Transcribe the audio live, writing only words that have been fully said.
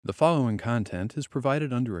The following content is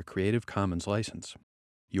provided under a Creative Commons license.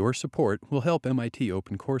 Your support will help MIT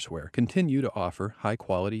OpenCourseware continue to offer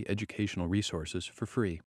high-quality educational resources for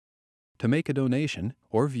free. To make a donation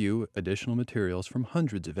or view additional materials from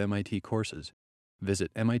hundreds of MIT courses, visit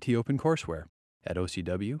MIT OpenCourseware at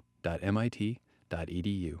ocw.mit.edu.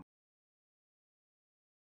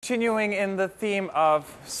 Continuing in the theme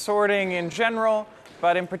of sorting in general,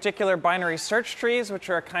 but in particular binary search trees, which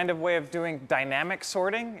are a kind of way of doing dynamic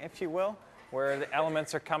sorting, if you will, where the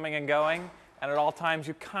elements are coming and going, and at all times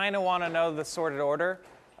you kind of want to know the sorted order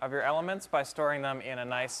of your elements by storing them in a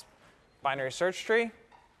nice binary search tree.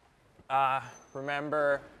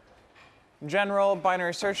 Remember, in general,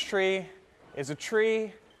 binary search tree is a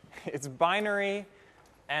tree, it's binary,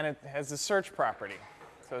 and it has a search property.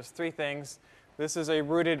 So there's three things. This is a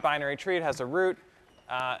rooted binary tree. It has a root.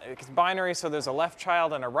 It's binary, so there's a left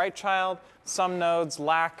child and a right child. Some nodes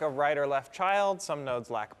lack a right or left child. Some nodes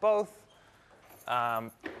lack both.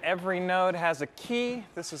 Every node has a key.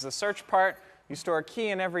 This is the search part. You store a key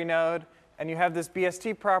in every node. And you have this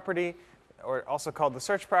BST property, or also called the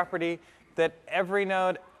search property, that every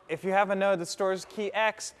node, if you have a node that stores key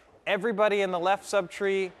x, everybody in the left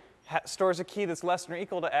subtree stores a key that's less than or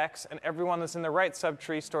equal to x, and everyone that's in the right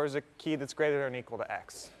subtree stores a key that's greater than or equal to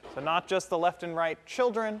x. So not just the left and right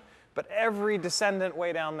children, but every descendant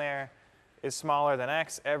way down there is smaller than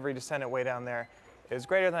x. Every descendant way down there is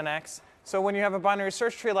greater than x. So when you have a binary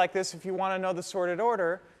search tree like this, if you want to know the sorted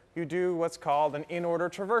order, you do what's called an in-order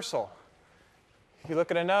traversal. If you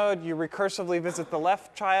look at a node, you recursively visit the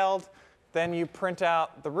left child, then you print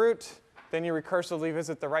out the root, then you recursively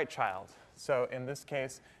visit the right child. So in this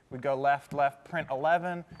case, we go left, left, print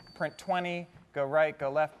 11, print 20, go right,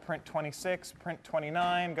 go left, print 26, print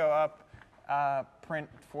 29, go up, print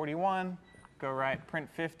 41, go right, print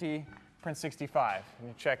 50, print 65. And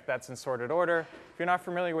you check that's in sorted order. If you're not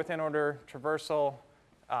familiar with in-order traversal,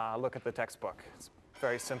 look at the textbook. It's a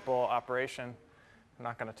very simple operation. I'm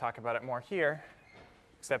not going to talk about it more here,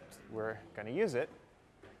 except we're going to use it.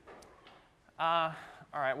 All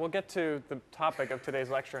right, we'll get to the topic of today's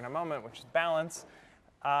lecture in a moment, which is balance.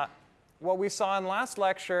 What we saw in last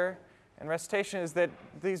lecture and recitation is that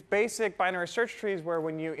these basic binary search trees where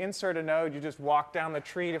when you insert a node, you just walk down the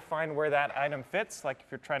tree to find where that item fits. Like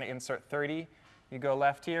if you're trying to insert 30, you go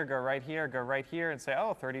left here, go right here, and say,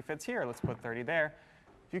 oh, 30 fits here. Let's put 30 there.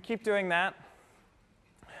 If you keep doing that,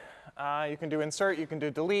 you can do insert, you can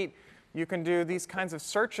do delete, you can do these kinds of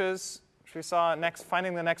searches, which we saw next,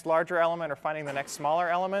 finding the next larger element or finding the next smaller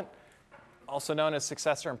element, also known as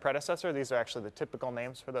successor and predecessor. These are actually the typical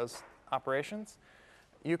names for those operations.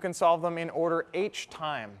 You can solve them in order h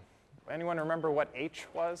time. Anyone remember what h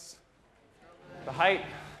was? The height?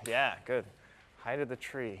 Yeah, good. Height of the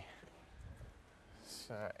tree.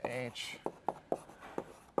 So h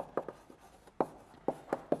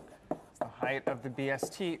is the height of the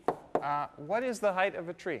BST. What is the height of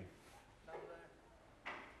a tree?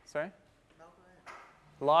 Sorry?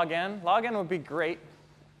 Log n. Log n would be great,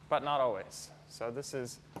 but not always. So this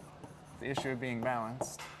is the issue of being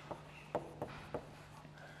balanced.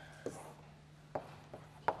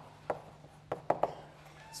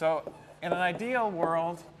 So in an ideal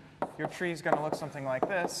world, your tree is going to look something like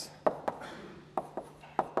this.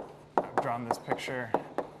 I've drawn this picture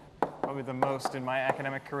probably the most in my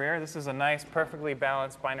academic career. This is a nice, perfectly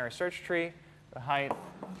balanced binary search tree. The height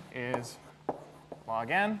is log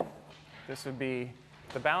n. This would be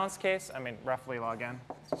the balance case. I mean, roughly log n.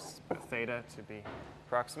 Just put theta to be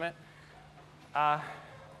approximate.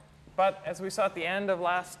 But as we saw at the end of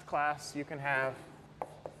last class, you can have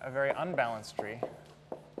a very unbalanced tree.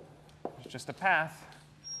 It's just a path,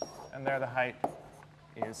 and there the height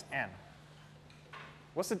is n.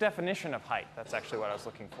 What's the definition of height? That's actually what I was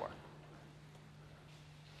looking for.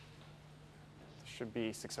 This should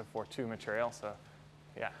be 6042 material, so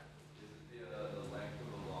yeah. Is it the length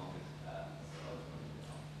of the longest path?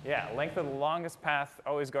 Yeah, length of the longest path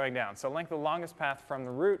always going down. So length of the longest path from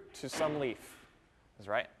the root to some leaf is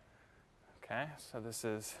right. OK, so this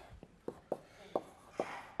is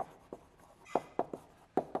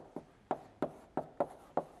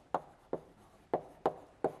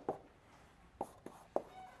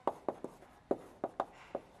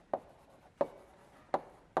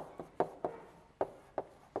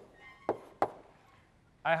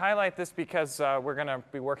I highlight this because we're going to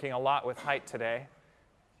be working a lot with height today.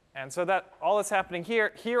 And so that all that's happening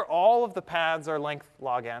here, all of the paths are length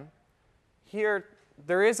log n. Here,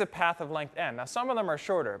 there is a path of length n. Now, some of them are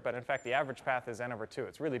shorter, but in fact, the average path is n over 2.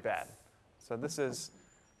 It's really bad. So this is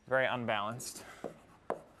very unbalanced.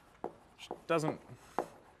 Which doesn't,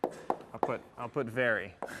 I'll put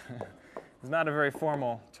very. It's not a very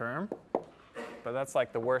formal term, but that's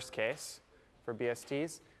like the worst case for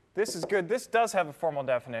BSTs. This is good. This does have a formal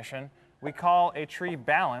definition. We call a tree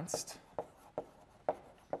balanced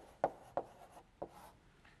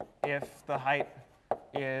if the height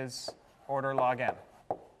is order log n.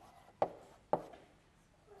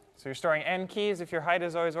 So you're storing n keys. If your height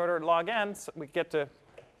is always order log n, so we get to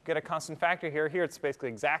get a constant factor here. Here it's basically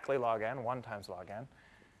exactly log n, 1 times log n.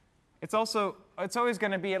 It's always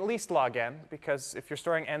going to be at least log n, because if you're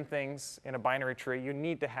storing n things in a binary tree, you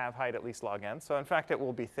need to have height at least log n. So in fact, it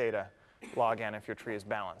will be theta log n if your tree is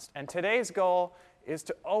balanced. And today's goal is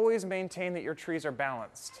to always maintain that your trees are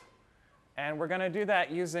balanced. And we're going to do that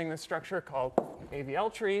using the structure called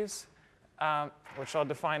AVL trees, which I'll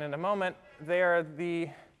define in a moment. They are the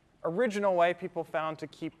original way people found to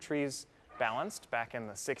keep trees balanced back in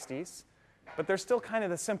the 60s. But they're still kind of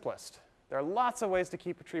the simplest. There are lots of ways to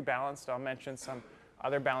keep a tree balanced. I'll mention some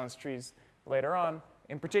other balanced trees later on.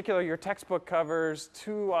 In particular, your textbook covers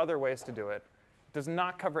 2 other ways to do it. It does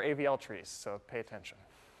not cover AVL trees, so pay attention.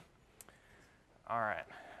 All right.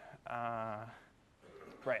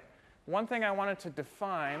 Right. One thing I wanted to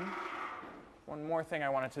define, one more thing I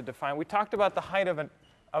wanted to define. We talked about the height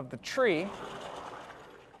of the tree.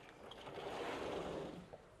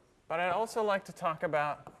 But I'd also like to talk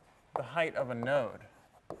about the height of a node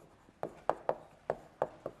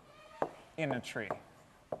in a tree.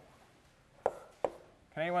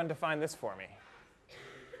 Can anyone define this for me?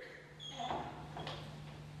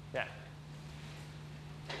 Yeah.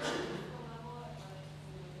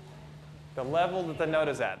 The level that the node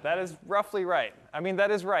is at. That is roughly right. I mean,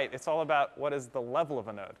 that is right. It's all about what is the level of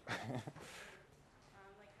a node.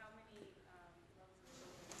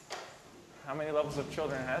 How many levels of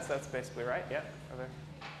children it has? That's basically right. Yeah. Other.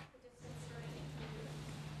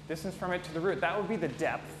 Distance from it to the root. That would be the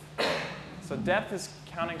depth. So depth is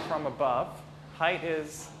counting from above. Height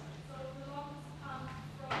is.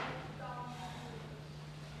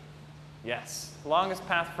 Yes. Longest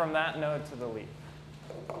path from that node to the leaf.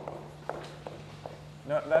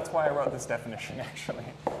 No, that's why I wrote this definition, actually.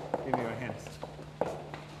 Give you a hint.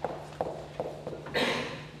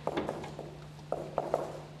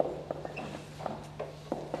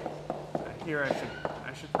 Here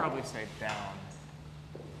I should probably say down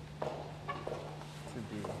to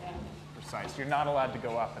be precise. You're not allowed to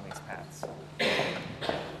go up in these paths. Okay.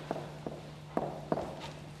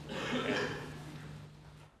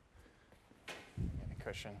 Get a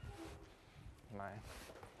cushion.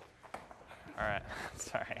 All right,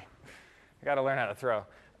 sorry. I got to learn how to throw.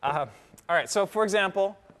 All right, so for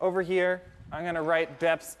example, over here, I'm going to write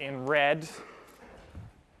depths in red.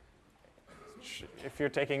 If you're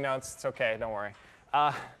taking notes, it's OK, don't worry.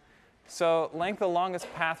 So length the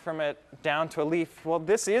longest path from it down to a leaf. Well,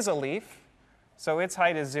 this is a leaf, so its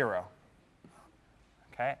height is 0.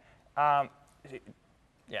 OK?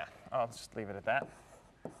 Yeah, I'll just leave it at that.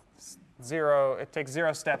 0, it takes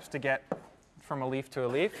 0 steps to get from a leaf to a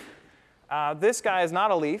leaf. This guy is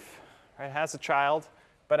not a leaf. Right? It has a child,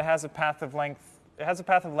 but it has a path of length. It has a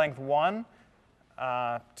path of length 1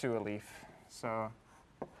 to a leaf. So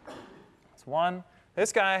it's 1.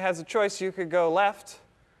 This guy has a choice. You could go left,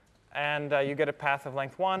 and you get a path of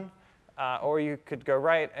length 1. Or you could go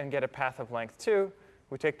right and get a path of length 2.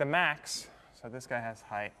 We take the max. So this guy has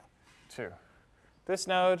height 2. This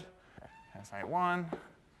node has height 1.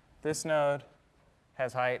 This node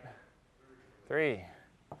has height 3.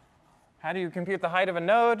 How do you compute the height of a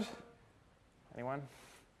node? Anyone?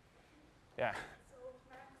 Yeah. So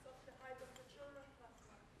max of the height of the children plus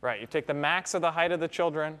 1. Right. You take the max of the height of the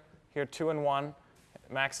children. Here, 2 and 1.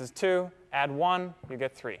 Max is 2. Add 1, you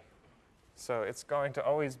get 3. So it's going to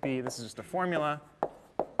always be, this is just a formula,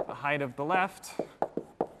 the height of the left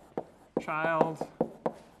child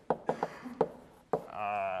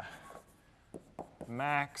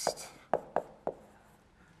maxed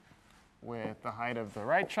with the height of the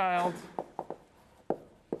right child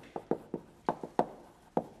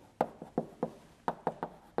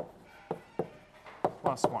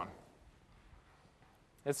plus 1.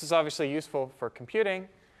 This is obviously useful for computing.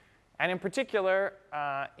 And in particular,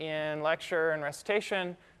 in lecture and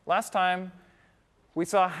recitation, last time we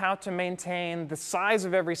saw how to maintain the size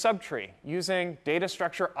of every subtree using data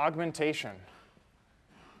structure augmentation.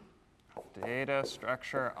 Data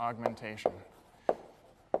structure augmentation.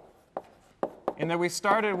 In that we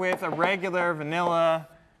started with a regular vanilla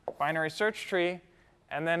binary search tree,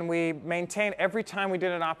 and then we maintained every time we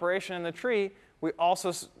did an operation in the tree, we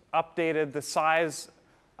also updated the size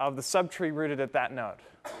of the subtree rooted at that node,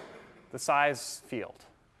 the size field.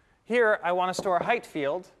 Here, I want to store a height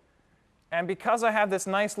field, And because I have this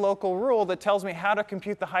nice local rule that tells me how to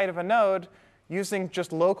compute the height of a node using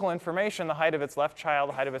just local information, the height of its left child,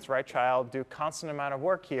 the height of its right child, do constant amount of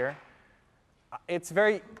work here,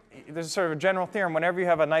 there's sort of a general theorem. Whenever you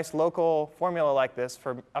have a nice local formula like this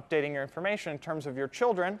for updating your information in terms of your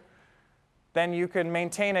children, then you can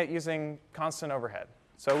maintain it using constant overhead.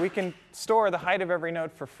 So we can store the height of every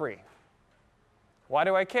node for free. Why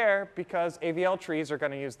do I care? Because AVL trees are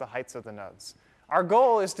going to use the heights of the nodes. Our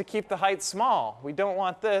goal is to keep the height small. We don't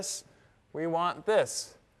want this. We want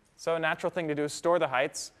this. So a natural thing to do is store the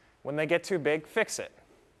heights. When they get too big, fix it.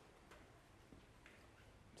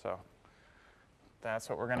 So that's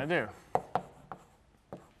what we're going to do.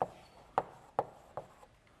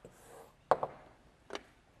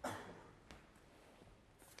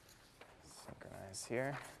 Synchronize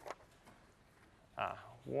here.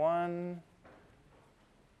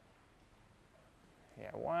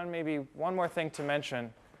 Maybe one more thing to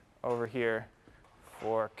mention over here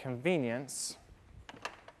for convenience.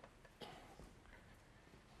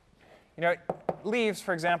 You know, leaves,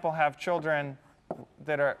 for example, have children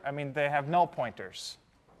that are, they have null pointers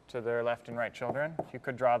to their left and right children. You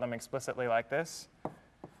could draw them explicitly like this.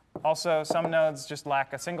 Also, some nodes just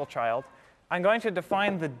lack a single child. I'm going to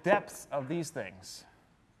define the depth of these things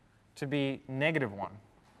to be -1.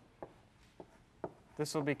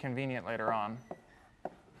 This will be convenient later on.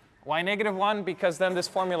 Why -1? Because then this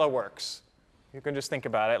formula works. You can just think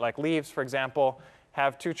about it. Like leaves, for example,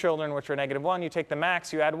 have 2 children which are -1. You take the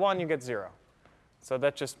max, you add 1, you get 0. So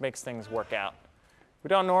that just makes things work out. We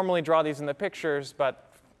don't normally draw these in the pictures,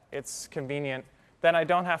 but it's convenient. Then I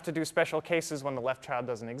don't have to do special cases when the left child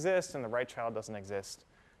doesn't exist and the right child doesn't exist.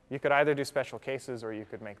 You could either do special cases or you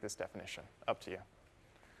could make this definition. Up to you.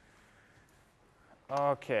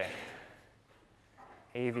 OK.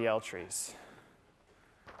 AVL trees.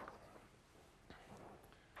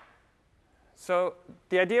 So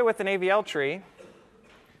the idea with an AVL tree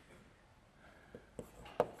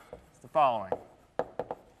is the following.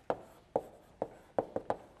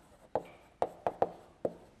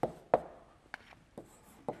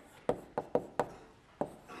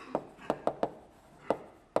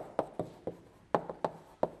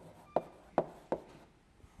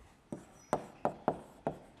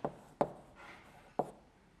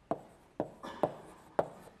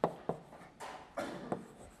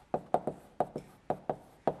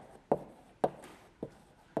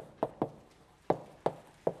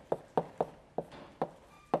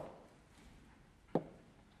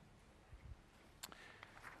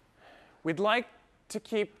 We'd like to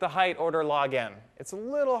keep the height order log n. It's a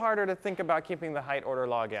little harder to think about keeping the height order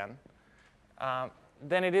log n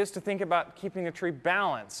than it is to think about keeping the tree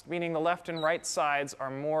balanced, meaning the left and right sides are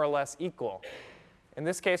more or less equal. In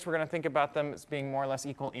this case, we're going to think about them as being more or less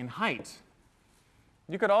equal in height.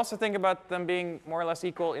 You could also think about them being more or less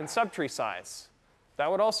equal in subtree size. That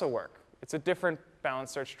would also work. It's a different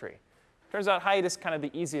balanced search tree. Turns out height is kind of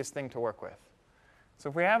the easiest thing to work with. So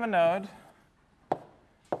if we have a node,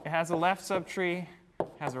 it has a left subtree,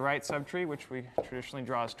 has a right subtree, which we traditionally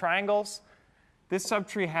draw as triangles. This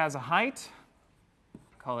subtree has a height.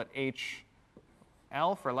 Call it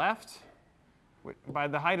HL for left. By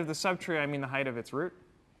the height of the subtree, I mean the height of its root.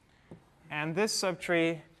 And this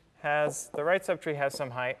subtree has, the right subtree has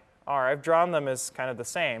some height, R. I've drawn them as kind of the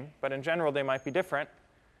same, but in general, they might be different.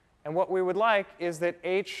 And what we would like is that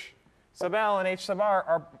H sub L and H sub R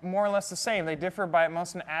are more or less the same. They differ by at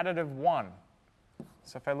most an additive 1.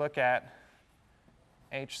 So if I look at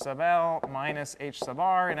H sub L minus H sub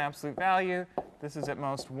R in absolute value, this is at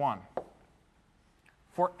most 1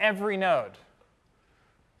 for every node.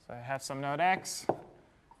 So I have some node x.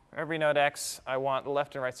 For every node x, I want the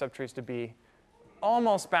left and right subtrees to be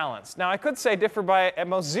almost balanced. Now, I could say differ by at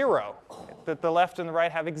most 0, that the left and the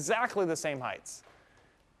right have exactly the same heights.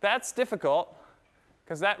 That's difficult,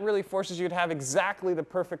 because that really forces you to have exactly the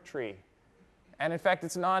perfect tree. And in fact,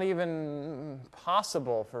 it's not even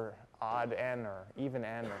possible for odd n or even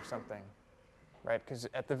n or something, right? Because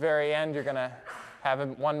at the very end, you're going to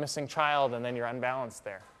have one missing child, and then you're unbalanced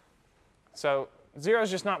there. So 0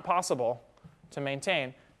 is just not possible to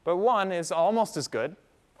maintain. But 1 is almost as good,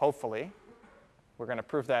 hopefully. We're going to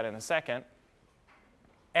prove that in a second.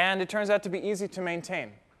 And it turns out to be easy to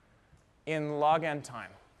maintain in log n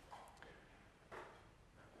time.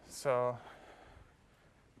 So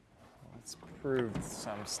let's prove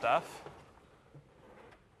some stuff.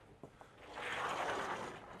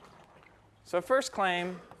 So first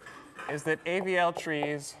claim is that AVL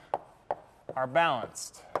trees are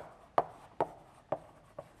balanced.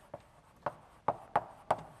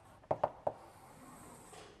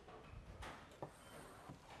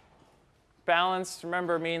 Balanced,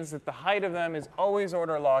 remember, means that the height of them is always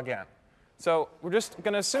order log n. So we're just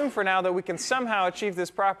going to assume for now that we can somehow achieve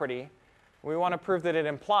this property. We want to prove that it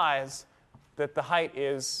implies that the height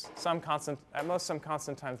is some constant, at most some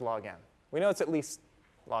constant times log n. We know it's at least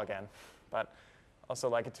log n, but also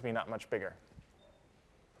like it to be not much bigger.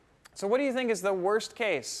 So what do you think is the worst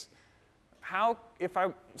case? How, if I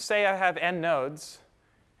say I have n nodes,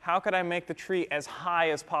 how could I make the tree as high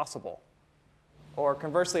as possible? Or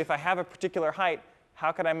conversely, if I have a particular height,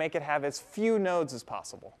 how could I make it have as few nodes as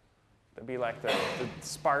possible? That'd be like the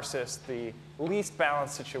sparsest, the least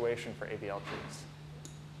balanced situation for AVL trees.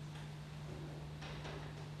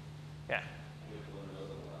 Yeah?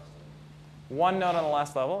 One node on the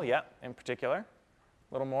last level, yeah, in particular.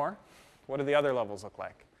 A little more. What do the other levels look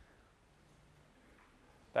like?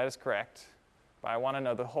 That is correct. But I want to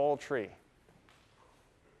know the whole tree.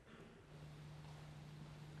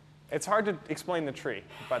 It's hard to explain the tree,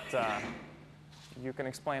 but you can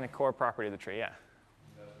explain a core property of the tree, yeah.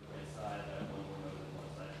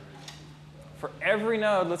 For every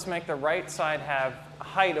node, let's make the right side have a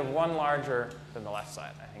height of one larger than the left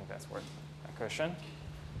side. I think that's worth a cushion.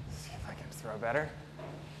 Let's see if I can throw better.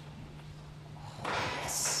 Oh,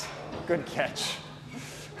 yes. Good catch.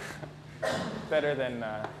 Better than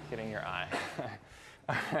hitting your eye.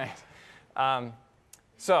 All right.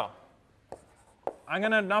 So I'm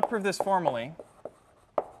going to not prove this formally,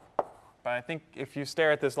 but I think if you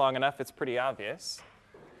stare at this long enough, it's pretty obvious.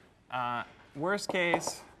 Worst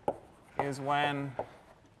case is when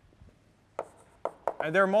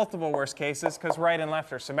there are multiple worst cases because right and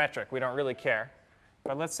left are symmetric. We don't really care.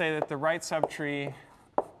 But let's say that the right subtree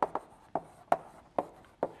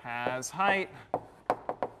has height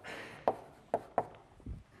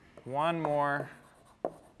one more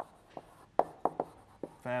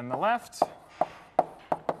than the left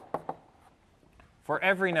for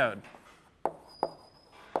every node.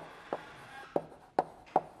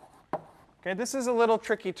 Okay, this is a little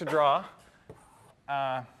tricky to draw.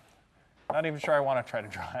 Not even sure I want to try to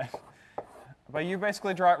draw it. But you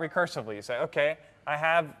basically draw it recursively. You say, OK,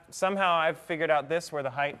 somehow I've figured out this where the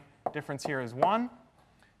height difference here is 1.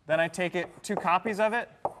 Then I take it 2 copies of it.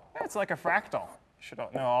 It's like a fractal. You should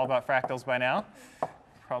know all about fractals by now.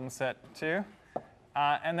 Problem set 2.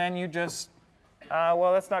 And then you just,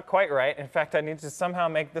 well, that's not quite right. In fact, I need to somehow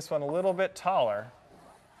make this one a little bit taller.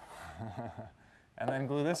 And then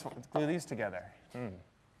glue these together. A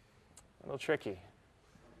little tricky.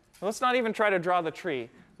 Let's not even try to draw the tree.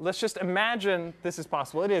 Let's just imagine this is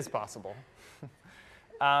possible. It is possible.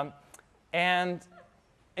 And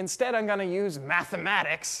instead, I'm going to use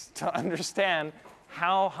mathematics to understand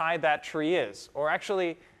how high that tree is. Or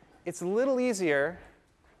actually, it's a little easier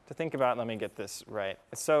to think about. Let me get this right.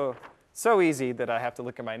 It's so easy that I have to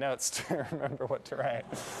look at my notes to remember what to write.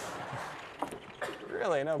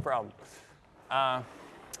 Really, no problem. All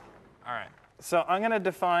right. So I'm going to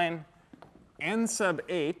define n sub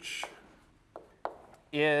h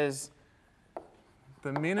is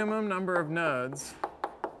the minimum number of nodes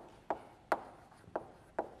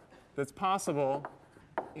that's possible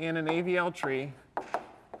in an AVL tree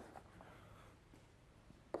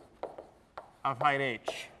of height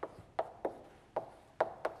h.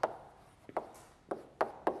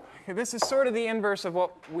 Okay, this is sort of the inverse of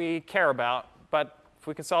what we care about, but if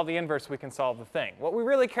we can solve the inverse, we can solve the thing. What we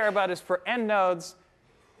really care about is for n nodes,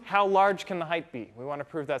 how large can the height be? We want to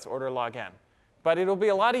prove that's order log n. But it'll be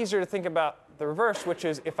a lot easier to think about the reverse, which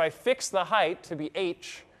is if I fix the height to be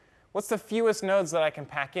h, what's the fewest nodes that I can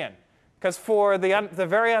pack in? Because for the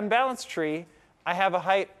very unbalanced tree, I have a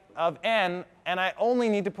height of n, and I only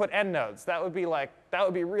need to put n nodes. That would be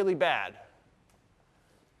really bad.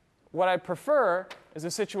 What I prefer is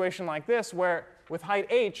a situation like this, where with height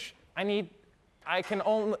h, I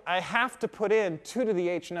have to put in 2 to the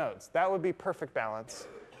h nodes. That would be perfect balance.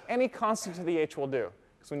 Any constant to the h will do.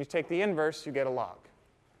 Because when you take the inverse, you get a log.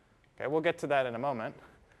 Okay, we'll get to that in a moment.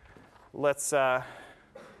 Let's how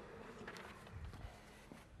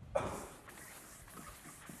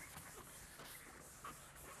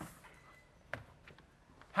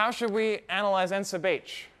should we analyze n sub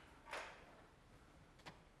h?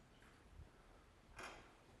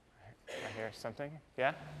 I hear something.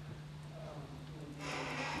 Yeah?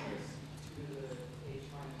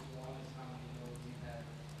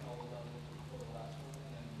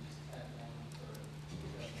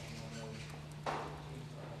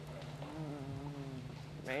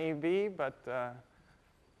 Maybe, but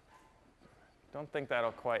don't think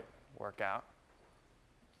that'll quite work out.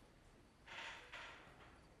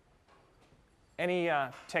 Any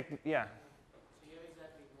yeah? So you have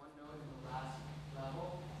exactly one node in the last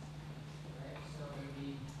level, right? So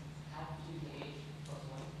you have to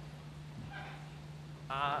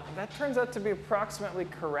That turns out to be approximately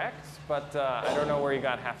correct, but I don't know where you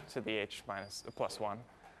got half to the h minus plus 1.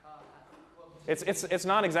 It's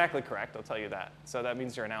not exactly correct, I'll tell you that. So that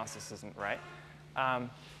means your analysis isn't right.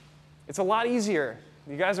 It's a lot easier.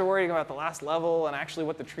 You guys are worrying about the last level and actually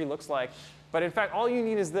what the tree looks like. But in fact, all you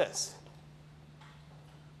need is this.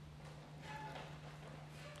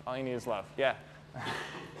 All you need is love. Yeah.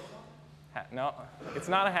 No, it's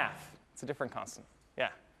not a half. It's a different constant. Yeah.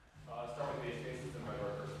 Start with base cases and write a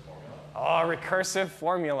recursive formula. Oh, recursive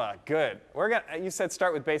formula. Good. You said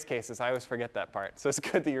start with base cases. I always forget that part. So it's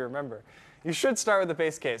good that you remember. You should start with the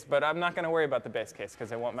base case, but I'm not going to worry about the base case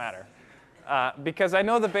because it won't matter. Because I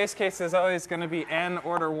know the base case is always going to be n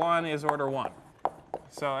order 1 is order 1.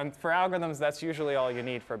 So and for algorithms, that's usually all you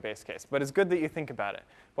need for a base case. But it's good that you think about it.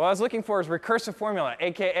 What I was looking for is recursive formula,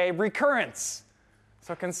 AKA recurrence.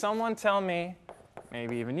 So can someone tell me,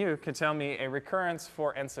 maybe even you, could tell me a recurrence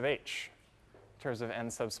for n sub h in terms of n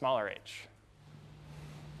sub smaller h?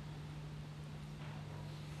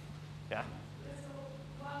 Yeah?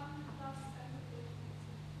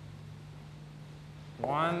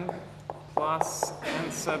 1 plus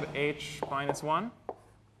n sub h minus 1?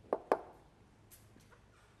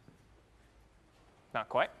 Not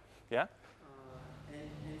quite. Yeah? N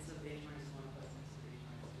sub h minus 1 plus n sub h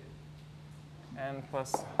minus 2. N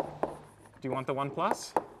plus. Do you want the 1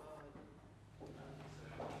 plus?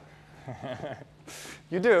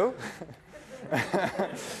 You do.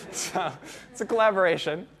 So it's a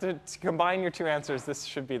collaboration. To combine your two answers, this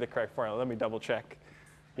should be the correct formula. Let me double check.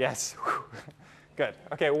 Yes. Good.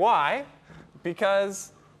 OK, why?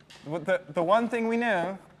 Because the one thing we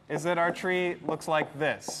knew is that our tree looks like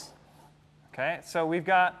this. OK, so we've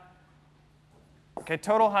got,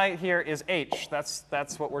 total height here is h.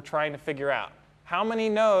 That's what we're trying to figure out. How many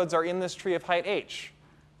nodes are in this tree of height h?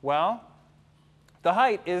 Well, the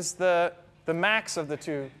height is the max of the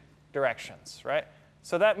two directions, right?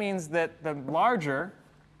 So that means that the larger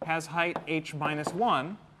has height h minus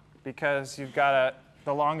 1 because you've got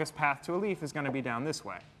the longest path to a leaf is going to be down this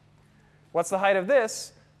way. What's the height of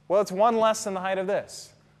this? Well, it's 1 less than the height of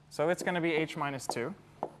this. So it's going to be h minus 2.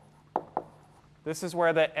 This is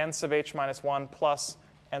where the n sub h minus 1 plus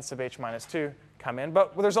n sub h minus 2 come in.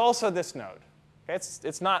 But there's also this node. Okay?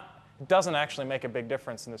 It doesn't actually make a big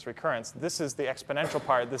difference in this recurrence. This is the exponential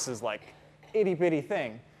part. This is like itty-bitty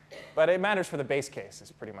thing. But it matters for the base case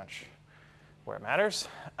is pretty much where it matters.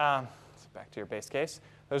 So back to your base case.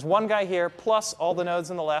 There's one guy here plus all the nodes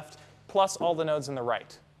on the left plus all the nodes on the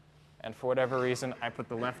right. And for whatever reason, I put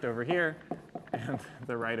the left over here and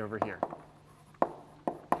the right over here.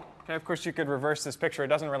 Okay, of course, you could reverse this picture. It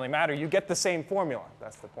doesn't really matter. You get the same formula.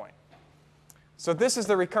 That's the point. So this is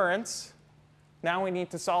the recurrence. Now we need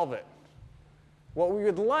to solve it. What we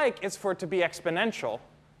would like is for it to be exponential,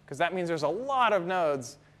 because that means there's a lot of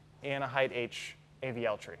nodes in a height h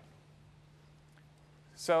AVL tree.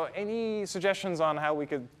 So any suggestions on how we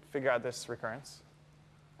could figure out this recurrence?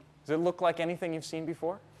 Does it look like anything you've seen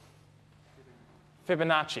before?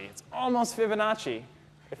 Fibonacci. It's almost Fibonacci.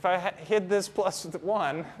 If I hid this plus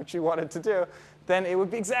 1, which you wanted to do, then it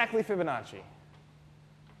would be exactly Fibonacci.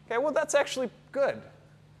 OK, well, that's actually good.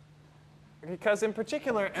 Because in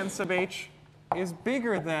particular, n sub h is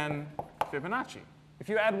bigger than Fibonacci. If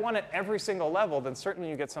you add 1 at every single level, then certainly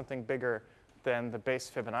you get something bigger than the base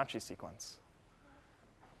Fibonacci sequence.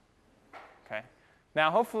 OK. Now,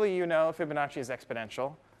 hopefully, you know Fibonacci is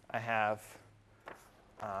exponential. I have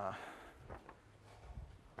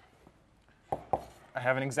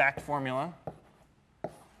an exact formula.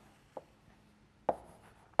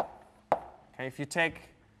 Okay, if you take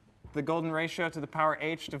the golden ratio to the power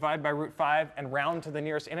h, divide by root 5, and round to the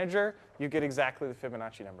nearest integer, you get exactly the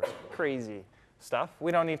Fibonacci numbers. Crazy stuff.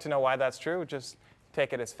 We don't need to know why that's true. Just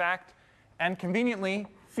take it as fact. And conveniently,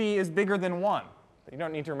 phi is bigger than 1. You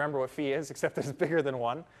don't need to remember what phi is, except that it's bigger than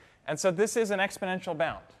 1. And so this is an exponential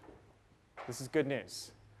bound. This is good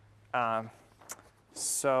news.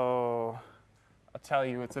 So I'll tell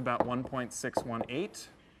you it's about 1.618.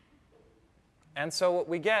 And so what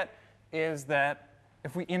we get is that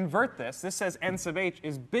if we invert this, this says n sub h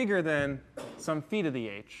is bigger than some phi to the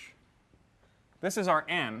h. This is our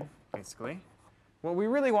n, basically. What we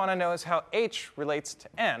really want to know is how h relates to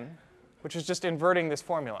n, which is just inverting this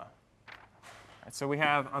formula. Right, so we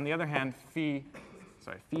have, on the other hand, phi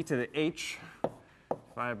to the h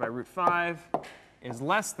divided by root 5 is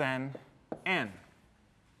less than n.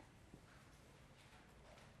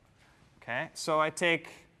 OK, so I take,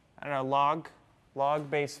 I don't know, log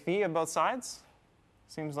base phi of both sides.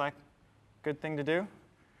 Seems like a good thing to do.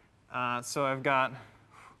 So I've got,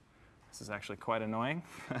 this is actually quite annoying.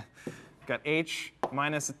 I've got h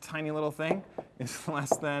minus a tiny little thing is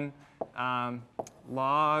less than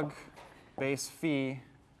log base phi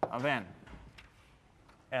of n.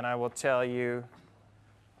 And I will tell you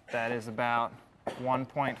that is about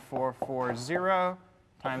 1.440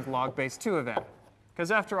 times log base 2 of n.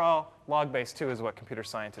 Because after all, log base 2 is what computer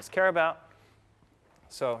scientists care about.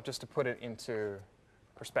 So just to put it into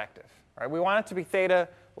perspective. All right, we want it to be theta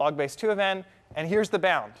log base 2 of n. And here's the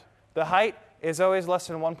bound. The height is always less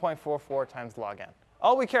than 1.44 times log n.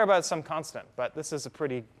 All we care about is some constant. But this is a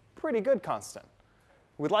pretty good constant.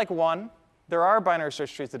 We'd like 1. There are binary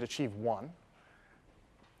search trees that achieve 1,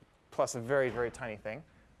 plus a very, very tiny thing,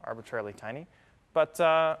 arbitrarily tiny. But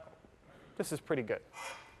this is pretty good.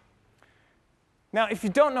 Now, if you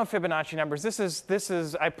don't know Fibonacci numbers, this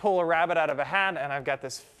is I pull a rabbit out of a hat, and I've got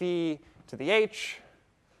this phi to the h.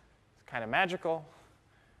 It's kind of magical.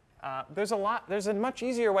 There's a much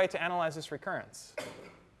easier way to analyze this recurrence.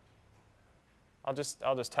 I'll just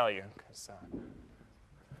tell you, because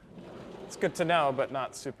it's good to know, but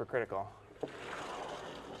not super critical.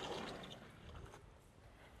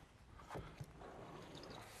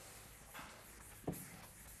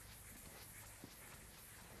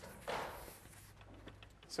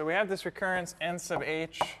 So we have this recurrence n sub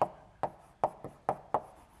h.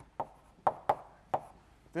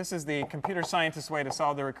 This is the computer scientist way to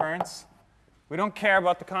solve the recurrence. We don't care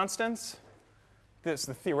about the constants. This is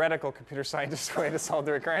the theoretical computer scientist way to solve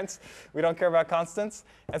the recurrence. We don't care about constants.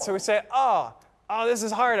 And so we say, oh, this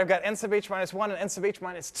is hard. I've got n sub h minus 1 and n sub h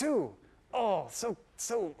minus 2. Oh, so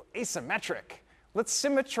asymmetric. Let's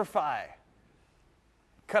symmetrify.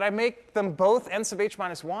 Could I make them both n sub h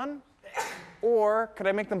minus 1? Or could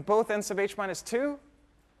I make them both n sub h minus 2?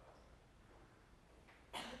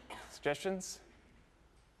 Suggestions?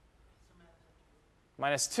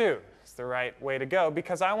 Minus 2 is the right way to go,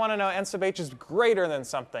 because I want to know n sub h is greater than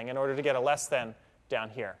something in order to get a less than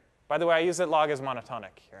down here. By the way, I use that log as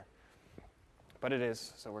monotonic here. But it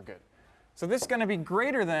is, so we're good. So this is going to be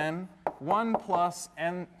greater than 1 plus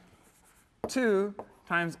n2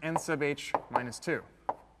 times n sub h minus 2.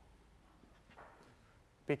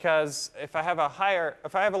 Because if I have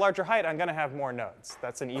a larger height, I'm going to have more nodes.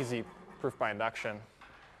 That's an easy proof by induction.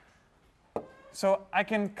 So I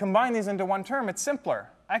can combine these into one term. It's simpler.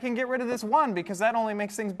 I can get rid of this 1 because that only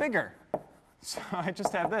makes things bigger. So I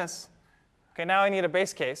just have this. OK, now I need a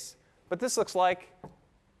base case. But this looks like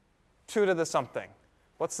 2 to the something.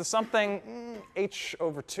 What's the something? H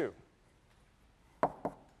over 2. So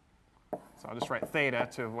I'll just write theta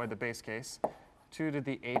to avoid the base case. 2 to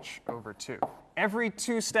the h over 2. Every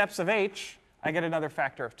 2 steps of h, I get another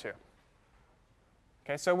factor of 2.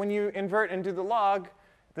 OK, so when you invert and do the log,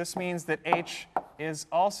 this means that h is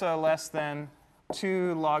also less than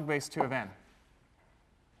 2 log base 2 of n.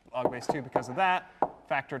 Log base 2 because of that.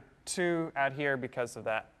 Factor 2 out here because of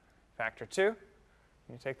that. Factor 2.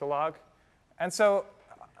 You take the log. And so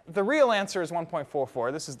the real answer is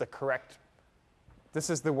 1.44. This is the correct. This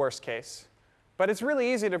is the worst case. But it's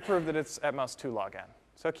really easy to prove that it's at most 2 log n.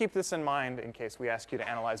 So keep this in mind in case we ask you to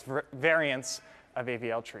analyze variance of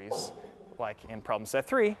AVL trees, like in problem set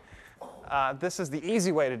 3. This is the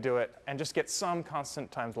easy way to do it, and just get some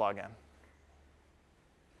constant times log n.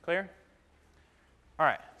 Clear? All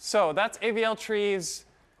right, so that's AVL trees,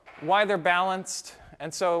 why they're balanced.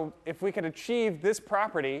 And so if we could achieve this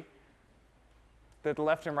property, that the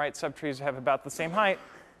left and right subtrees have about the same height,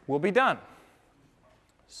 we'll be done.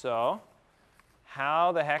 So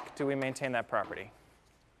how the heck do we maintain that property?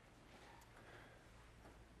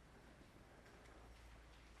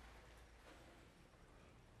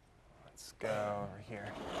 Let's go over here.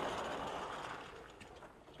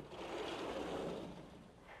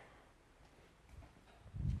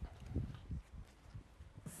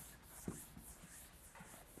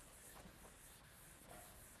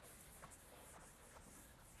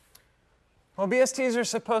 Well, BSTs are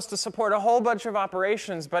supposed to support a whole bunch of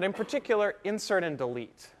operations, but in particular, insert and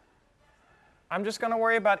delete. I'm just going to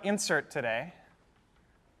worry about insert today.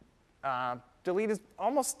 Delete is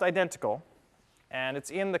almost identical, and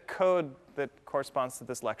it's in the code that corresponds to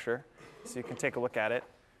this lecture, so you can take a look at it.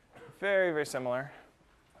 Very, very similar.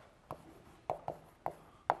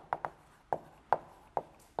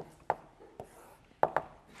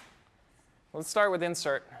 Let's start with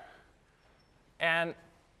insert. And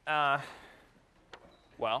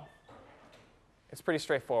well, it's pretty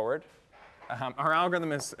straightforward. Our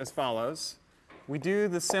algorithm is as follows. We do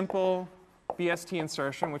the simple BST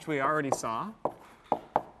insertion, which we already saw,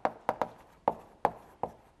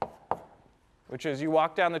 which is you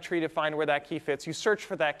walk down the tree to find where that key fits. You search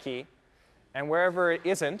for that key. And wherever it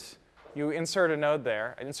isn't, you insert a node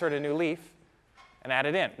there, insert a new leaf. and add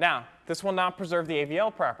it in. Now, this will not preserve the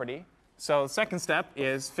AVL property. So the second step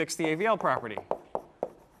is fix the AVL property.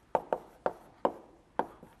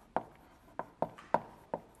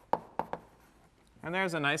 And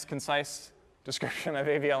there's a nice, concise description of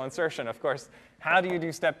AVL insertion. Of course, how do you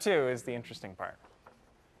do step 2 is the interesting part.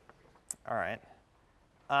 All right.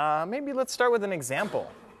 Maybe let's start with an example.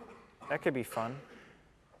 That could be fun.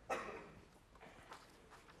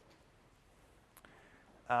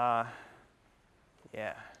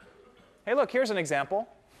 Yeah. Hey, look, here's an example.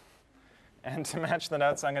 And to match the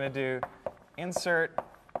notes, I'm going to do insert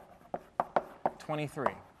 23.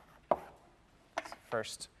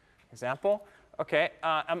 First example. OK,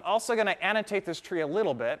 I'm also going to annotate this tree a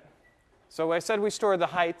little bit. So I said we store the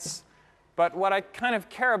heights. But what I kind of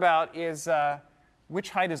care about is which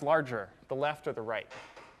height is larger, the left or the right.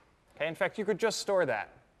 Okay, in fact, you could just store that.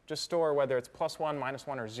 Just store whether it's +1,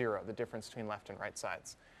 -1, or 0, the difference between left and right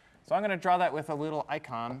sides. So I'm going to draw that with a little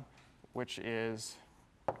icon, which is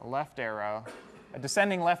a left arrow, a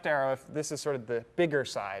descending left arrow if this is sort of the bigger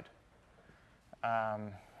side.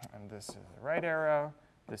 And this is the right arrow.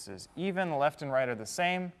 This is even. The left and right are the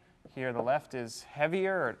same. Here the left is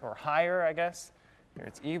heavier or higher, I guess. Here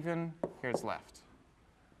it's even. Here it's left.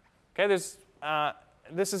 Okay, this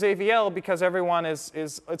is AVL because everyone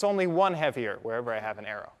it's only one heavier wherever I have an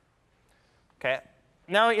arrow. Okay,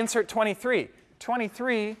 now insert 23.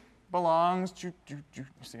 23 belongs,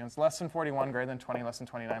 see, it's less than 41, greater than 20, less than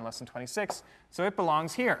 29, less than 26. So it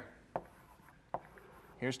belongs here.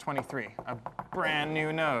 Here's 23, a brand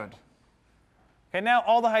new node. Okay, now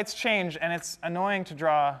all the heights change, and it's annoying to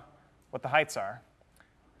draw what the heights are.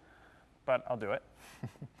 But I'll do it.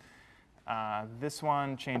 This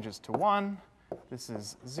one changes to 1. This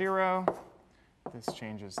is 0. This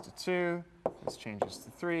changes to 2. This changes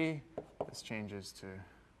to 3. This changes to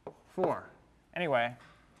 4. Anyway,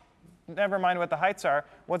 never mind what the heights are.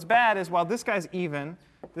 What's bad is while this guy's even,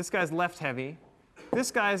 this guy's left heavy,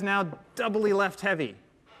 this guy is now doubly left heavy.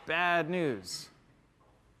 Bad news.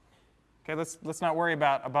 Okay, let's not worry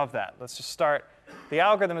about above that. Let's just start. The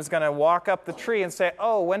algorithm is going to walk up the tree and say,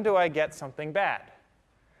 oh, when do I get something bad?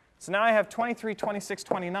 So now I have 23, 26,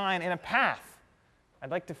 29 in a path.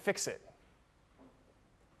 I'd like to fix it.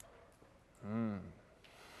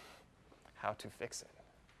 How to fix it?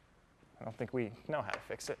 I don't think we know how to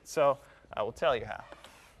fix it, so I will tell you how.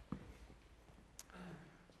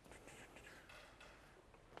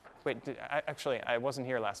 Wait, actually, I wasn't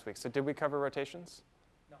here last week, so did we cover rotations?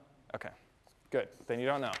 No. OK, good. Then you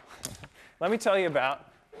don't know. Let me tell you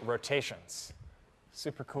about rotations.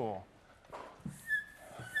 Super cool.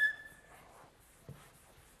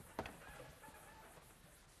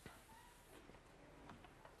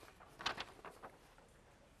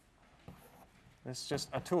 This is just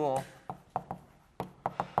a tool.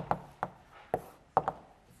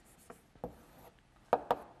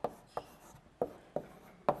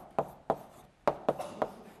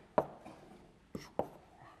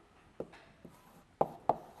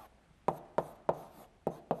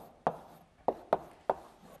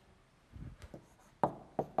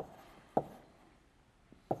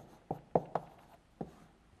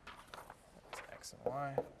 That's X and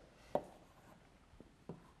Y.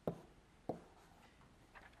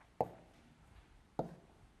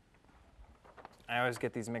 I always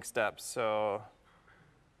get these mixed up. So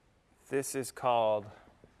this is called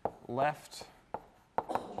left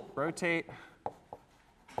rotate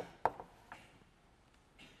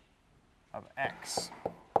of X.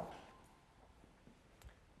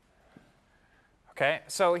 OK,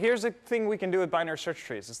 so here's a thing we can do with binary search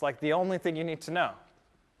trees. It's like the only thing you need to know.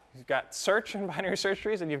 You've got search in binary search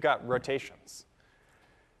trees, and you've got rotations.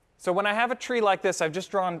 So when I have a tree like this, I've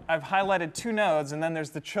highlighted 2 nodes, and then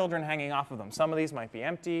there's the children hanging off of them. Some of these might be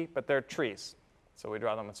empty, but they're trees. So we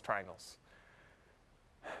draw them as triangles.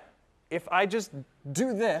 If I just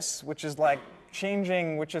do this, which is like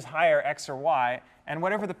changing which is higher, X or Y, and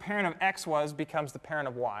whatever the parent of X was becomes the parent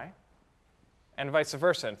of Y, and vice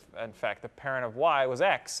versa. In fact, the parent of Y was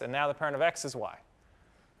X, and now the parent of X is Y.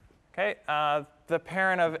 Okay, the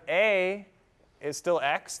parent of A is still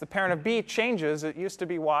X. The parent of B changes. It used to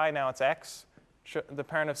be Y, now it's X. The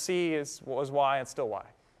parent of C was Y, it's still Y.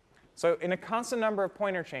 So in a constant number of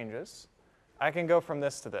pointer changes, I can go from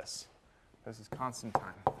this to this. This is constant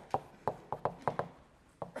time.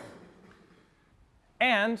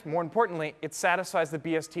 And more importantly, it satisfies the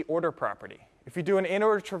BST order property. If you do an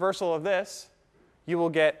in-order traversal of this, you will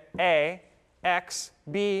get A, X,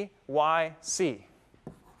 B, Y, C.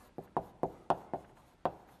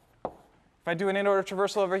 If I do an in-order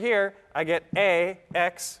traversal over here, I get A,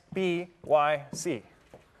 X, B, Y, C.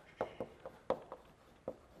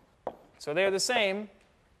 So they're the same,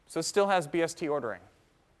 so it still has BST ordering.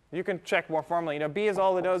 You can check more formally. B is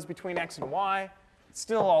all the nodes between x and y. It's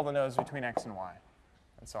still all the nodes between x and y,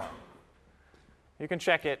 and so on. You can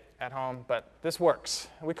check it at home, but this works.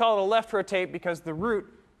 We call it a left rotate because the root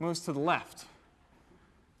moves to the left.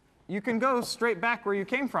 You can go straight back where you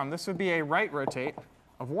came from. This would be a right rotate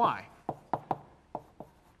of y.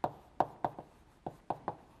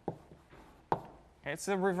 It's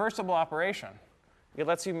a reversible operation. It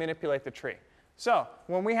lets you manipulate the tree. So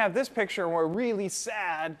when we have this picture, we're really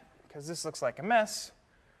sad because this looks like a mess.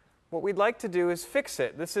 What we'd like to do is fix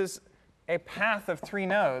it. This is a path of 3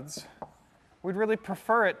 nodes. We'd really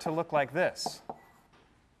prefer it to look like this.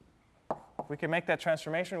 If we can make that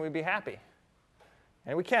transformation, we'd be happy.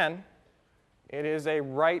 And we can. It is a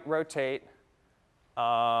right rotate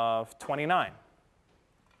of 29.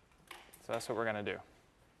 So that's what we're going to do.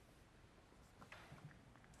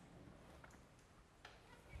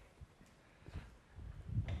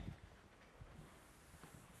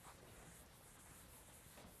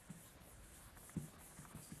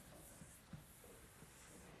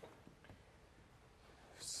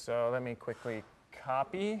 So let me quickly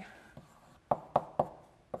copy.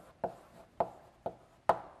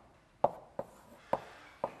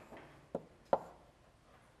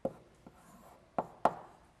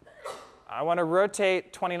 I want to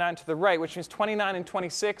rotate 29 to the right, which means 29 and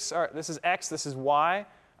 26 are, this is x, this is y.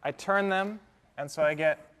 I turn them, and so I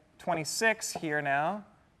get 26 here now,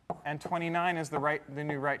 and 29 is the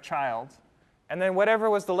new right child. And then whatever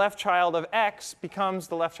was the left child of x becomes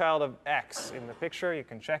the left child of x in the picture. You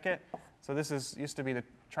can check it. So this used to be the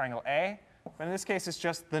triangle A. But in this case, it's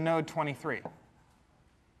just the node 23.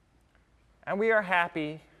 And we are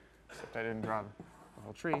happy, except I didn't draw the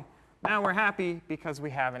whole tree. Now we're happy because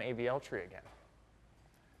we have an AVL tree again.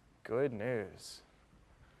 Good news.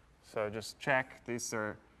 So just check. This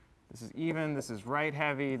is even. This is right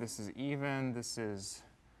heavy. This is even. This is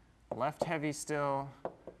left heavy still.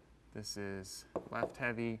 This is left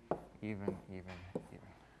heavy, even, even, even.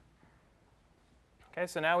 OK,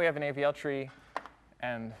 so now we have an AVL tree,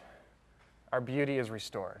 and our beauty is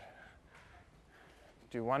restored.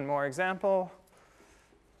 Do one more example.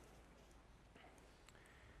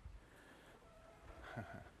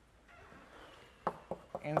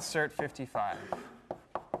 Insert 55.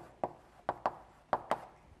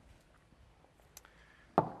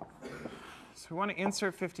 So we want to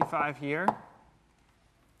insert 55 here.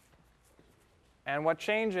 And what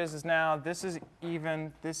changes is now this is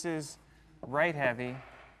even, this is right heavy,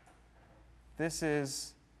 this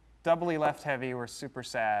is doubly left heavy, we're super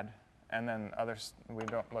sad, and then others, we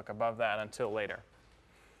don't look above that until later.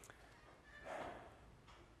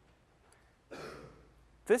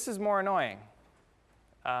 This is more annoying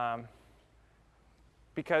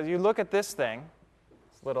because you look at this thing,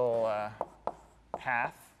 this little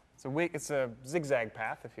path, it's a zigzag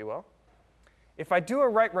path, if you will. If I do a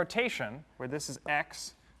right rotation, where this is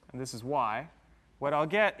x and this is y, what I'll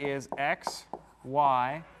get is x,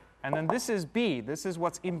 y, and then this is b. This is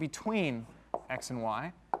what's in between x and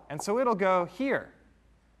y. And so it'll go here.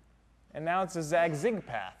 And now it's a zag-zig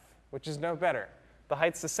path, which is no better. The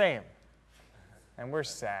height's the same. And we're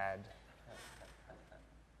sad.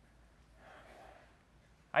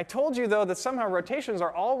 I told you, though, that somehow rotations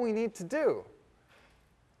are all we need to do.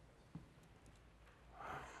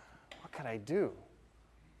 What could I do?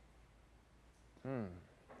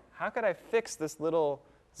 How could I fix this little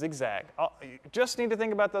zigzag? You just need to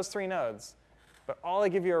think about those 3 nodes. But all I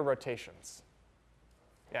give you are rotations.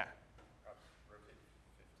 Yeah? Rotate 50.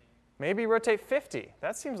 Maybe rotate 50.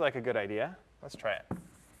 That seems like a good idea. Let's try it.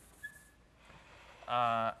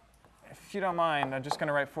 If you don't mind, I'm just going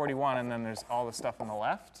to write 41, and then there's all the stuff on the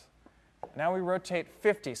left. Now we rotate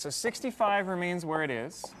 50. So 65 remains where it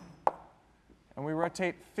is. And we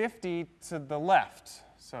rotate 50 to the left.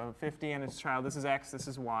 So 50 and its child, this is x, this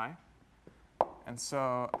is y. And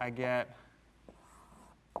so I get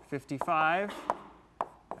 55,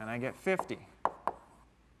 and I get 50.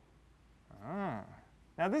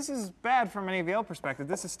 Now this is bad from an AVL perspective.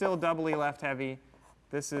 This is still doubly left heavy.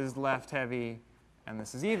 This is left heavy, and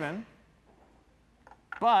this is even.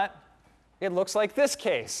 But it looks like this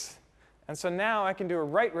case. And so now I can do a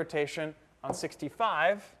right rotation on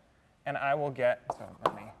 65, and I will get, so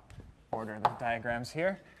let me order the diagrams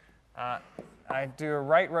here. I do a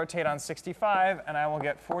right rotate on 65, and I will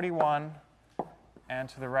get 41. And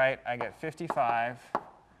to the right, I get 55.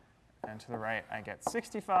 And to the right, I get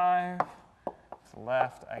 65. To the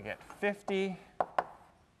left, I get 50.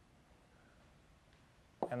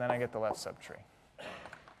 And then I get the left subtree.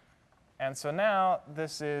 And so now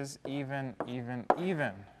this is even, even,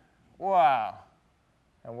 even. Wow.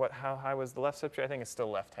 And how high was the left subtree? I think it's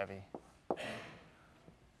still left heavy.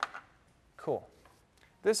 Cool.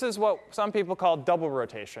 This is what some people call double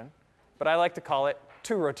rotation, but I like to call it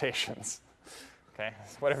 2 rotations. Okay,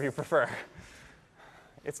 whatever you prefer.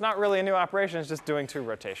 It's not really a new operation, it's just doing 2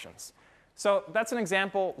 rotations. So that's an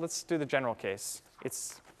example. Let's do the general case.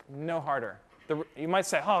 It's no harder. You might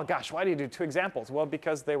say, oh gosh, why do you do 2 examples? Well,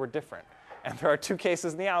 because they were different. And there are 2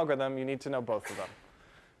 cases in the algorithm. You need to know both of them.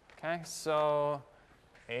 Okay, so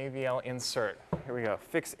AVL insert. Here we go.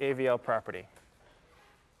 Fix AVL property.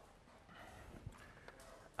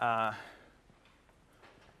 I'm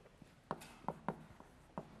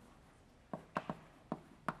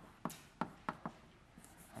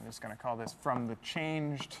just going to call this from the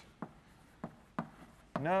changed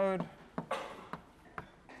node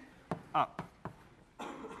up.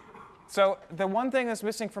 So the one thing that's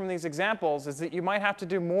missing from these examples is that you might have to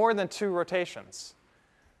do more than 2 rotations.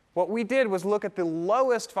 What we did was look at the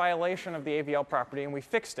lowest violation of the AVL property, and we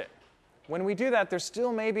fixed it. When we do that, there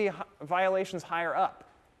still may be violations higher up.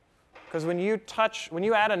 Because when you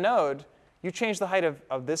add a node, you change the height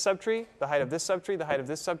of this subtree, the height of this subtree, the height of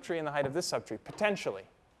this subtree, and the height of this subtree, potentially.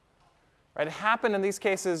 Right? It happened in these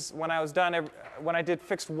cases when I was done. When I did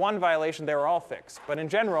fixed 1 violation, they were all fixed. But in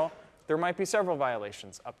general, there might be several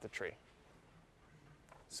violations up the tree.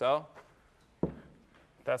 So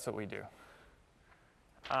that's what we do.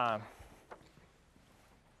 Yeah,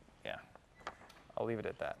 I'll leave it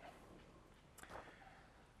at that.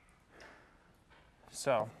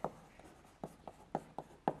 So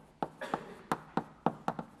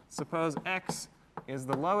suppose X is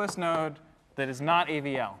the lowest node that is not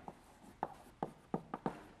AVL.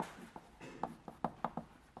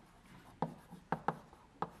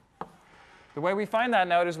 The way we find that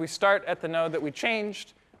node is we start at the node that we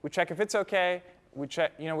changed. We check if it's OK. We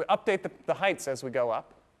update the heights as we go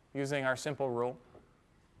up using our simple rule.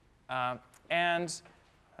 And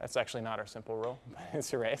that's actually not our simple rule, but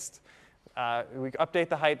it's erased. We update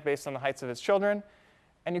the height based on the heights of its children.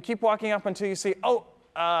 And you keep walking up until you see, oh,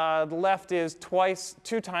 the left is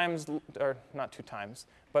 2 times, or not 2 times,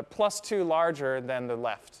 but +2 larger than the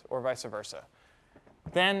left, or vice versa.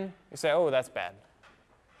 Then you say, oh, that's bad.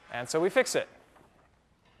 And so we fix it.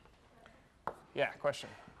 Yeah, question?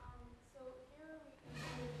 So here we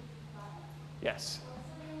Yes.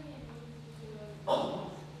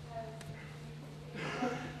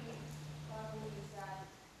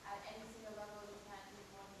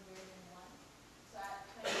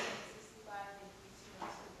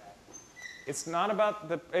 It's not about,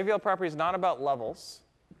 the AVL property is not about levels.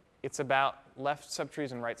 It's about left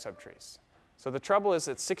subtrees and right subtrees. So the trouble is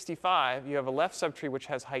at 65, you have a left subtree which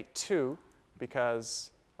has height 2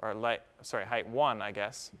 because, height 1, I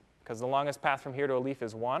guess, because the longest path from here to a leaf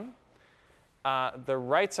is 1. The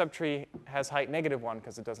right subtree has height -1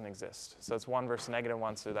 because it doesn't exist. So it's 1 versus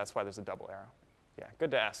 -1, so that's why there's a double arrow. Yeah,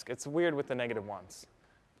 good to ask. It's weird with the -1s.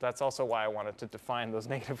 That's also why I wanted to define those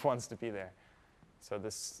 -1s to be there. So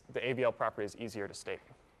the AVL property is easier to state.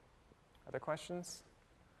 Other questions?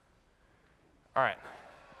 All right.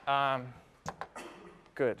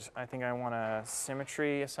 Good. I think I want a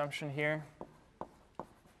symmetry assumption here.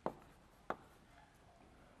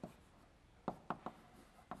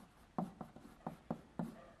 I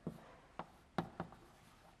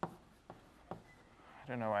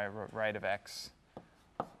don't know why I wrote right of x.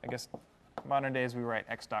 I guess modern days we write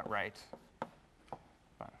x dot right,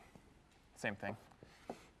 but same thing.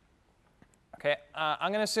 OK,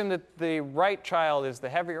 I'm going to assume that the right child is the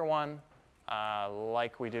heavier one,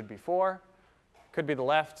 like we did before. Could be the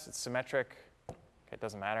left. It's symmetric. OK, it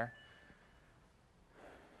doesn't matter.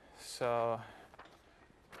 So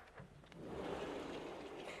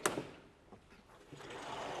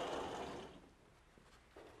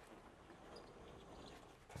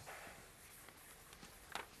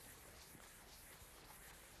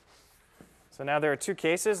now there are 2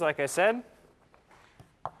 cases, like I said.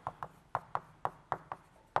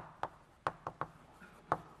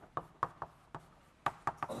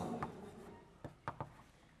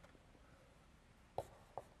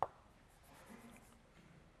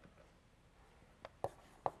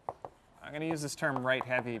 I'm going to use this term right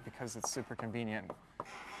heavy because it's super convenient.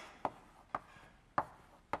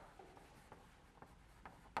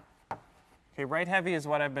 Okay, right heavy is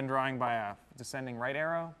what I've been drawing by a descending right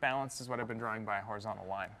arrow. Balanced is what I've been drawing by a horizontal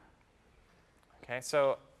line. Okay,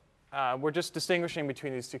 so we're just distinguishing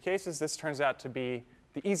between these 2 cases. This turns out to be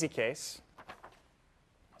the easy case.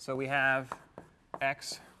 So we have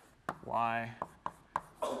x, y,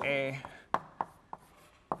 a,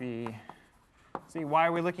 b, c. Why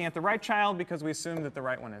are we looking at the right child? Because we assume that the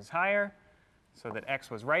right one is higher, so that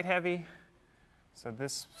x was right heavy. So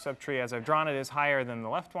this subtree, as I've drawn it, is higher than the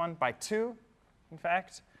left one by 2, in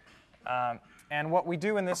fact. And what we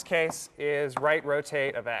do in this case is right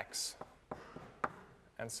rotate of x.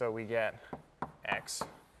 And so we get x,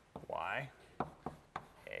 y,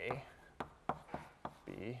 a,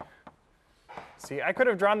 b. See, I could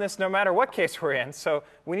have drawn this no matter what case we're in, so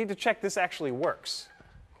we need to check this actually works.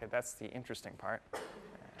 Okay, that's the interesting part. And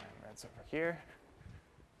red's over here.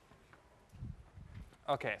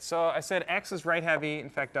 OK, so I said x is right heavy, in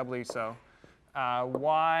fact, doubly so.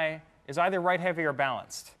 Y is either right heavy or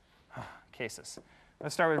balanced. Cases.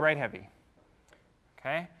 Let's start with right heavy.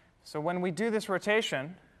 OK, so when we do this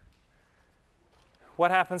rotation, what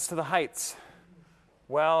happens to the heights?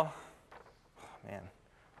 Well, man,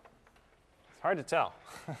 it's hard to tell.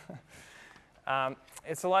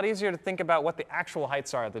 It's a lot easier to think about what the actual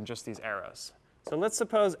heights are than just these arrows. So let's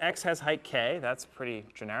suppose x has height k. That's pretty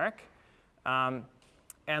generic. And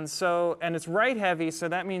it's right heavy, so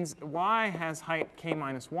that means y has height k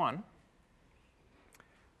minus 1.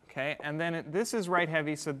 Okay, and then this is right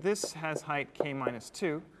heavy, so this has height k minus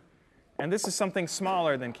 2. And this is something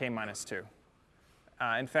smaller than k minus 2.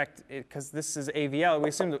 In fact, because this is AVL, we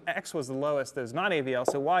assume that x was the lowest. There's not AVL,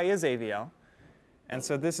 so y is AVL. And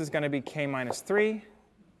so this is going to be k minus 3.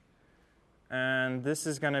 And this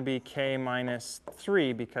is going to be k minus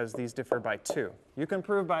 3 because these differ by 2. You can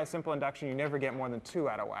prove by a simple induction you never get more than 2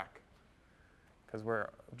 out of whack, because we're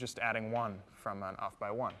just adding 1 from an off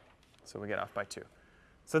by 1. So we get off by 2.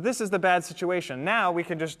 So this is the bad situation. Now we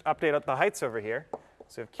can just update the heights over here.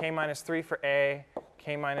 So we have k minus 3 for A,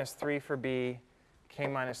 k minus 3 for B, k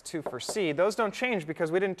minus 2 for C. Those don't change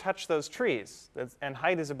because we didn't touch those trees. And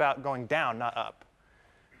height is about going down, not up.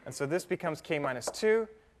 And so this becomes k minus 2,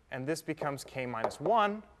 and this becomes k minus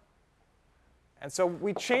 1. And so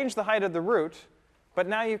we change the height of the root, but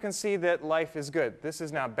now you can see that life is good. This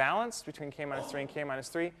is now balanced between k minus 3 and k minus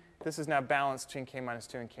 3. This is now balanced between k minus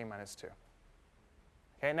 2 and k minus 2.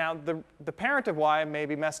 Okay, now the parent of y may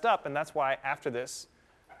be messed up, and that's why after this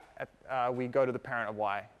we go to the parent of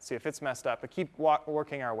y, see if it's messed up, but keep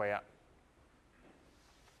working our way up.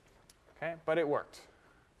 Okay, but it worked.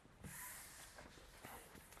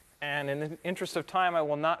 And in the interest of time, I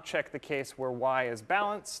will not check the case where y is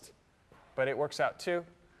balanced, but it works out too,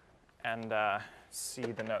 and see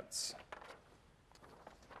the notes.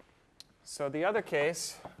 So the other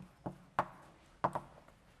case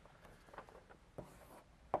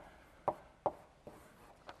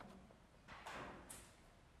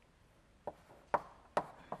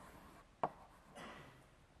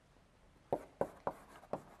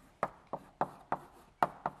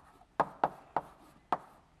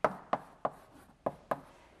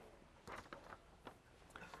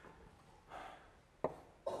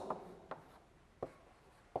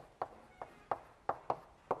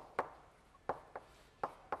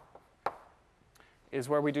is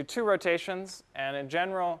where we do 2 rotations. And in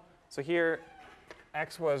general, so here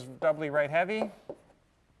x was doubly right heavy.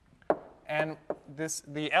 And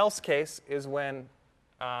the else case is when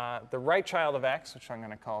the right child of x, which I'm going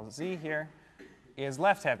to call z here, is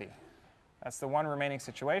left heavy. That's the one remaining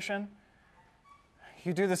situation.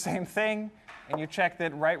 You do the same thing, and you check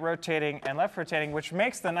that right rotating and left rotating, which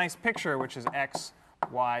makes the nice picture, which is x,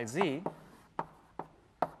 y, z,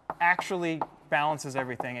 actually balances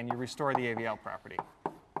everything, and you restore the AVL property.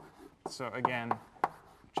 So again,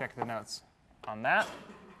 check the notes on that.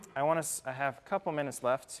 I have a couple minutes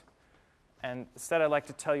left, and instead I'd like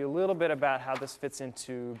to tell you a little bit about how this fits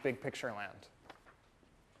into big picture land.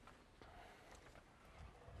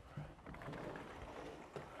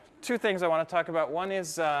 Two things I want to talk about. One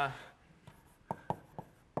is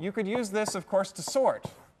you could use this, of course, to sort,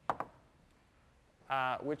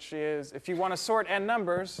 which is if you want to sort n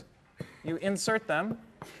numbers, you insert them,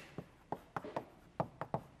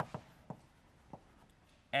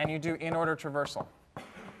 and you do in-order traversal.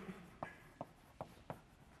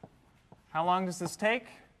 How long does this take?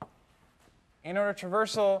 In-order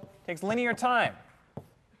traversal takes linear time.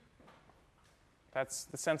 That's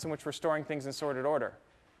the sense in which we're storing things in sorted order.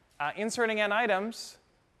 Inserting n items,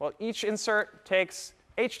 well, each insert takes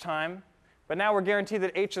h time, but now we're guaranteed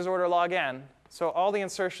that h is order log n. So all the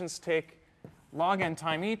insertions take log n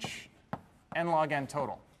time each, n log n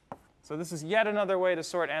total. So this is yet another way to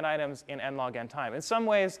sort n items in n log n time. In some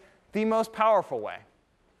ways, the most powerful way.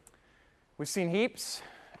 We've seen heaps,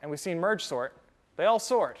 and we've seen merge sort. They all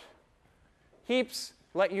sort. Heaps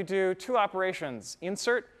let you do 2 operations,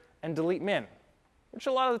 insert and delete min, which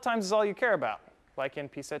a lot of the times is all you care about, like in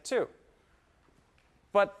pset 2.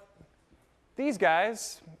 But these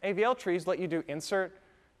guys, AVL trees, let you do insert,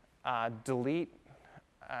 delete,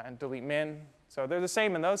 and delete min. So they're the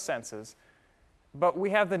same in those senses. But we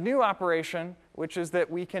have the new operation, which is that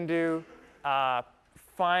we can do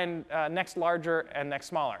find next larger and next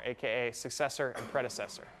smaller, aka successor and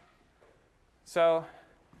predecessor. So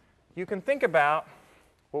you can think about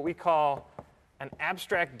what we call an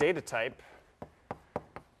abstract data type.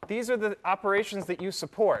 These are the operations that you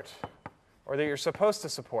support, or that you're supposed to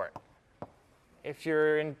support. If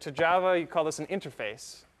you're into Java, you call this an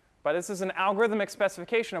interface. But this is an algorithmic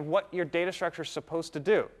specification of what your data structure is supposed to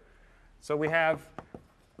do. So we have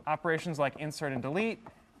operations like insert and delete.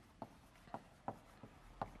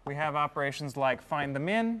 We have operations like find the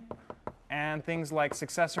min, and things like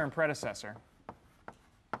successor and predecessor,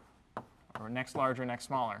 or next larger, next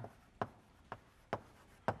smaller.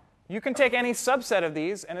 You can take any subset of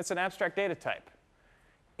these, and it's an abstract data type.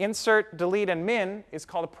 Insert, delete, and min is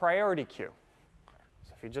called a priority queue.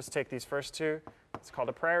 So if you just take these first two, it's called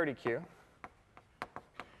a priority queue.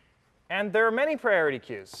 And there are many priority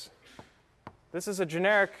queues. This is a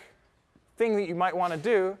generic thing that you might want to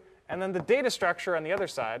do. And then the data structure on the other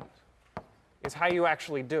side is how you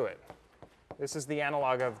actually do it. This is the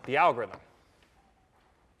analog of the algorithm.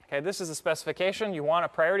 Okay, this is a specification. You want a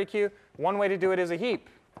priority queue. One way to do it is a heap.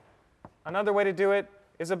 Another way to do it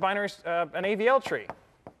is a binary, an AVL tree.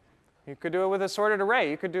 You could do it with a sorted array.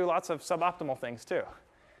 You could do lots of suboptimal things too.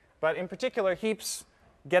 But in particular, heaps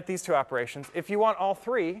get these two operations. If you want all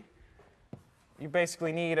three, you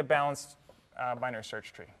basically need a balanced binary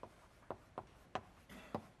search tree.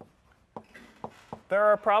 There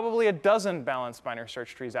are probably a dozen balanced binary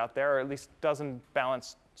search trees out there, or at least a dozen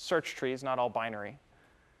balanced search trees, not all binary.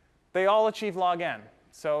 They all achieve log n.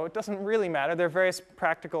 So it doesn't really matter. There are various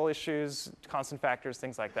practical issues, constant factors,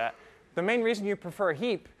 things like that. The main reason you prefer a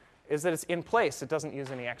heap is that it's in place. It doesn't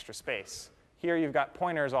use any extra space. Here you've got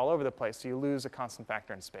pointers all over the place, so you lose a constant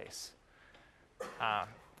factor in space.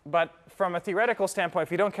 But from a theoretical standpoint,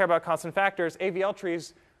 if you don't care about constant factors, AVL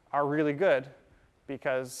trees are really good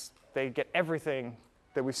because they get everything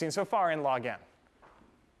that we've seen so far in log n.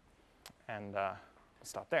 And we'll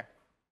stop there.